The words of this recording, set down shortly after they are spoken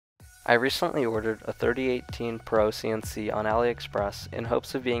I recently ordered a 3018 Pro CNC on AliExpress in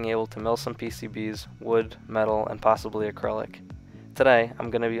hopes of being able to mill some PCBs, wood, metal, and possibly acrylic. Today, I'm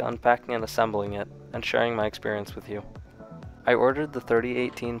going to be unpacking and assembling it, and sharing my experience with you. I ordered the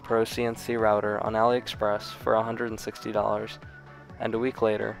 3018 Pro CNC router on AliExpress for $160, and a week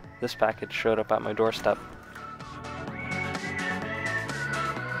later, this package showed up at my doorstep.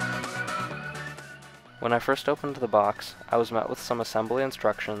 When I first opened the box, I was met with some assembly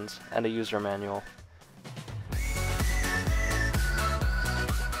instructions and a user manual.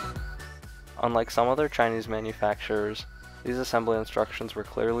 Unlike some other Chinese manufacturers, these assembly instructions were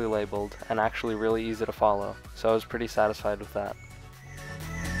clearly labeled and actually really easy to follow, so I was pretty satisfied with that.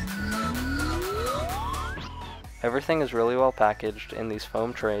 Everything is really well packaged in these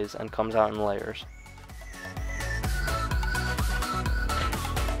foam trays and comes out in layers.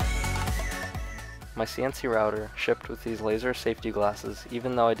 My CNC router shipped with these laser safety glasses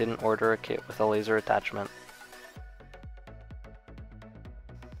even though I didn't order a kit with a laser attachment.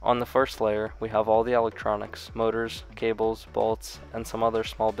 On the first layer, we have all the electronics, motors, cables, bolts, and some other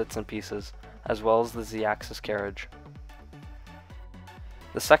small bits and pieces, as well as the Z-axis carriage.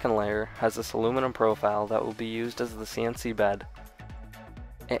 The second layer has this aluminum profile that will be used as the CNC bed.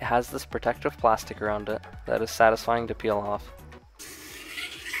 It has this protective plastic around it that is satisfying to peel off.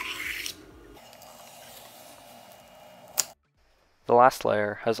 The last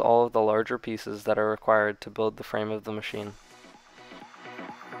layer has all of the larger pieces that are required to build the frame of the machine.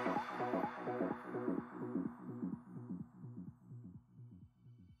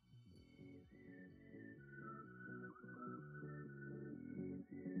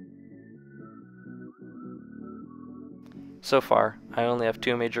 So far, I only have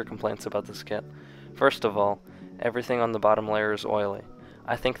two major complaints about this kit. First of all, everything on the bottom layer is oily.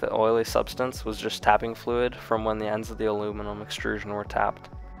 I think the oily substance was just tapping fluid from when the ends of the aluminum extrusion were tapped.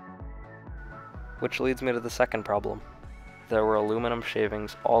 Which leads me to the second problem. There were aluminum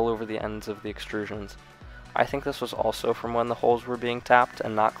shavings all over the ends of the extrusions. I think this was also from when the holes were being tapped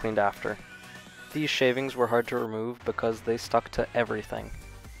and not cleaned after. These shavings were hard to remove because they stuck to everything.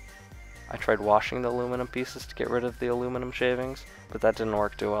 I tried washing the aluminum pieces to get rid of the aluminum shavings, but that didn't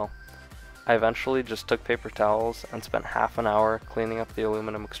work too well. I eventually just took paper towels and spent half an hour cleaning up the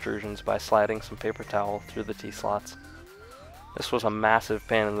aluminum extrusions by sliding some paper towel through the T-slots. This was a massive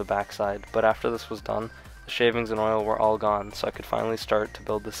pain in the backside, but after this was done, the shavings and oil were all gone, so I could finally start to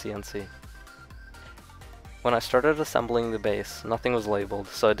build the CNC. When I started assembling the base, nothing was labeled,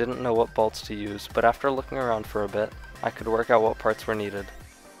 so I didn't know what bolts to use, but after looking around for a bit, I could work out what parts were needed.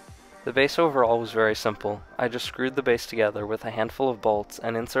 The base overall was very simple. I just screwed the base together with a handful of bolts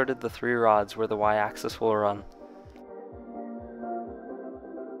and inserted the 3 rods where the Y-axis will run.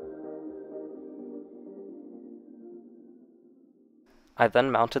 I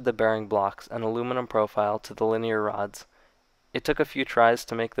then mounted the bearing blocks and aluminum profile to the linear rods. It took a few tries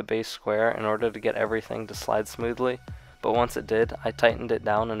to make the base square in order to get everything to slide smoothly, but once it did, I tightened it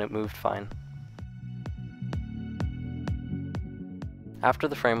down and it moved fine. After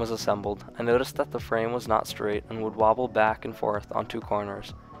the frame was assembled, I noticed that the frame was not straight and would wobble back and forth on 2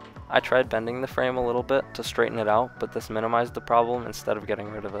 corners. I tried bending the frame a little bit to straighten it out, but this minimized the problem instead of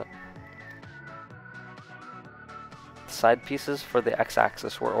getting rid of it. The side pieces for the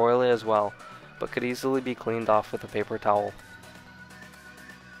X-axis were oily as well, but could easily be cleaned off with a paper towel.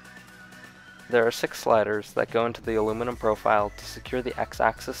 There are 6 sliders that go into the aluminum profile to secure the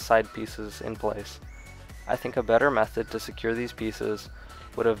X-axis side pieces in place. I think a better method to secure these pieces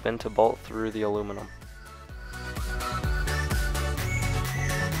would have been to bolt through the aluminum.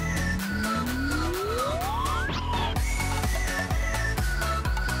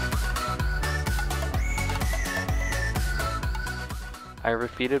 I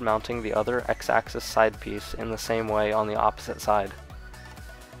repeated mounting the other X-axis side piece in the same way on the opposite side.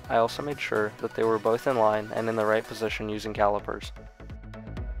 I also made sure that they were both in line and in the right position using calipers.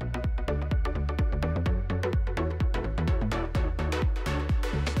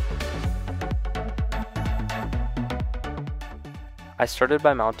 I started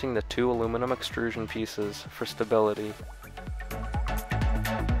by mounting the 2 aluminum extrusion pieces for stability.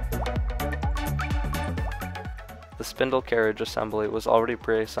 The spindle carriage assembly was already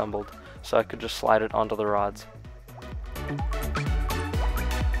pre-assembled, so I could just slide it onto the rods.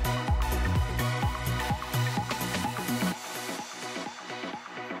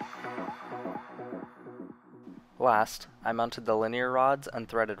 Last, I mounted the linear rods and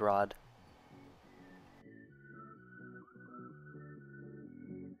threaded rod.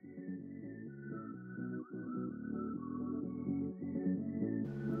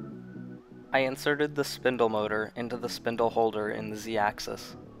 I inserted the spindle motor into the spindle holder in the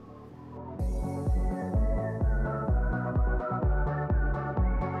Z-axis.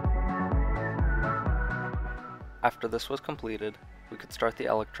 After this was completed, we could start the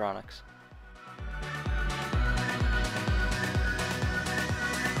electronics.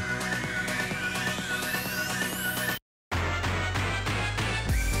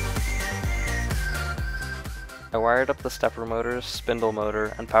 I wired up the stepper motors, spindle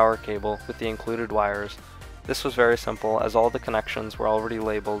motor, and power cable with the included wires. This was very simple as all the connections were already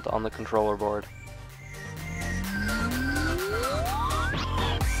labeled on the controller board.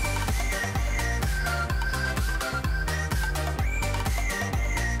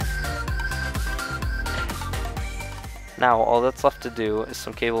 Now all that's left to do is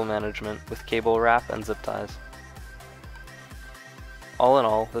some cable management with cable wrap and zip ties. All in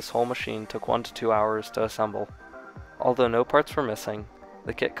all, this whole machine took 1 to 2 hours to assemble. Although no parts were missing,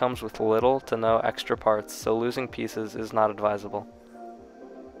 the kit comes with little to no extra parts, so losing pieces is not advisable.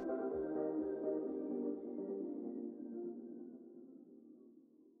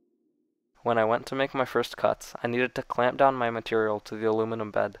 When I went to make my first cuts, I needed to clamp down my material to the aluminum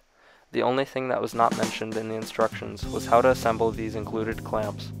bed. The only thing that was not mentioned in the instructions was how to assemble these included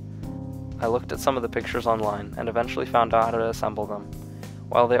clamps. I looked at some of the pictures online and eventually found out how to assemble them.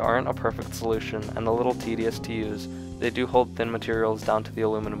 While they aren't a perfect solution and a little tedious to use, they do hold thin materials down to the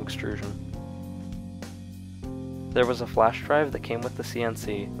aluminum extrusion. There was a flash drive that came with the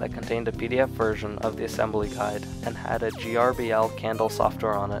CNC that contained a PDF version of the assembly guide and had a GRBL candle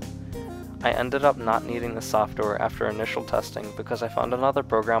software on it. I ended up not needing the software after initial testing because I found another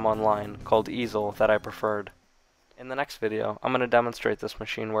program online called Easel that I preferred. In the next video, I'm going to demonstrate this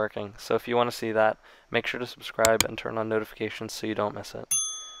machine working, so if you want to see that, make sure to subscribe and turn on notifications so you don't miss it.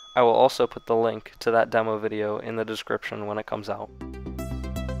 I will also put the link to that demo video in the description when it comes out.